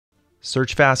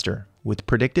Search faster with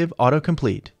Predictive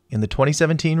Autocomplete in the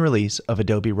 2017 release of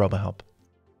Adobe RoboHelp.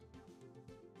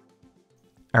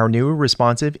 Our new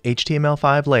responsive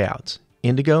HTML5 layouts,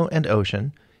 Indigo and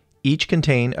Ocean, each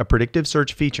contain a predictive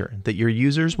search feature that your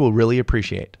users will really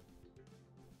appreciate.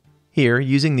 Here,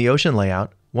 using the Ocean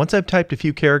layout, once I've typed a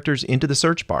few characters into the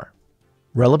search bar,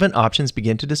 relevant options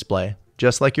begin to display,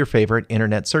 just like your favorite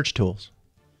internet search tools.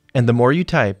 And the more you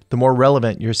type, the more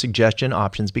relevant your suggestion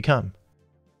options become.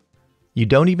 You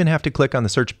don't even have to click on the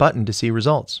search button to see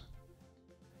results.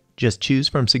 Just choose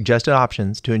from suggested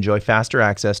options to enjoy faster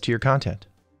access to your content.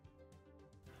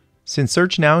 Since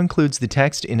search now includes the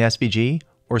text in SVG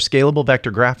or scalable vector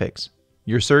graphics,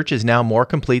 your search is now more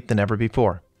complete than ever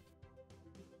before.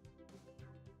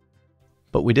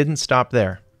 But we didn't stop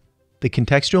there. The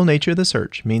contextual nature of the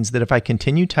search means that if I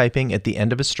continue typing at the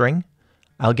end of a string,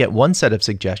 I'll get one set of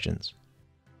suggestions.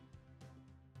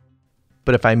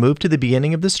 But if I move to the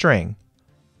beginning of the string,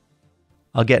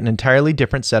 I'll get an entirely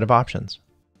different set of options.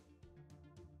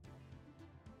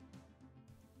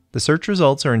 The search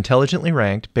results are intelligently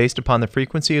ranked based upon the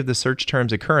frequency of the search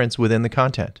term's occurrence within the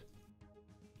content.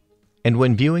 And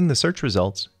when viewing the search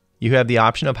results, you have the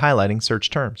option of highlighting search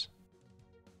terms.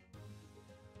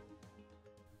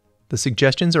 The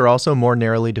suggestions are also more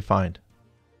narrowly defined.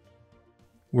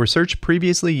 Where search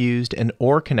previously used an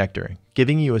OR connector,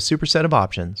 giving you a superset of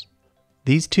options,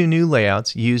 these two new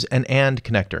layouts use an AND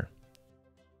connector.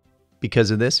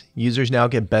 Because of this, users now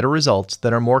get better results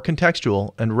that are more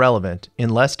contextual and relevant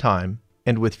in less time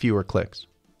and with fewer clicks.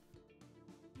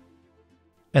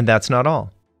 And that's not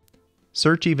all.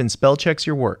 Search even spell checks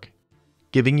your work,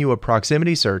 giving you a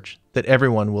proximity search that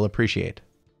everyone will appreciate.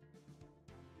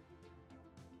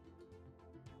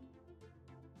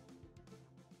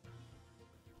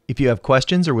 If you have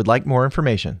questions or would like more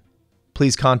information,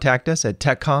 please contact us at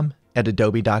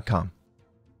techcom@adobe.com.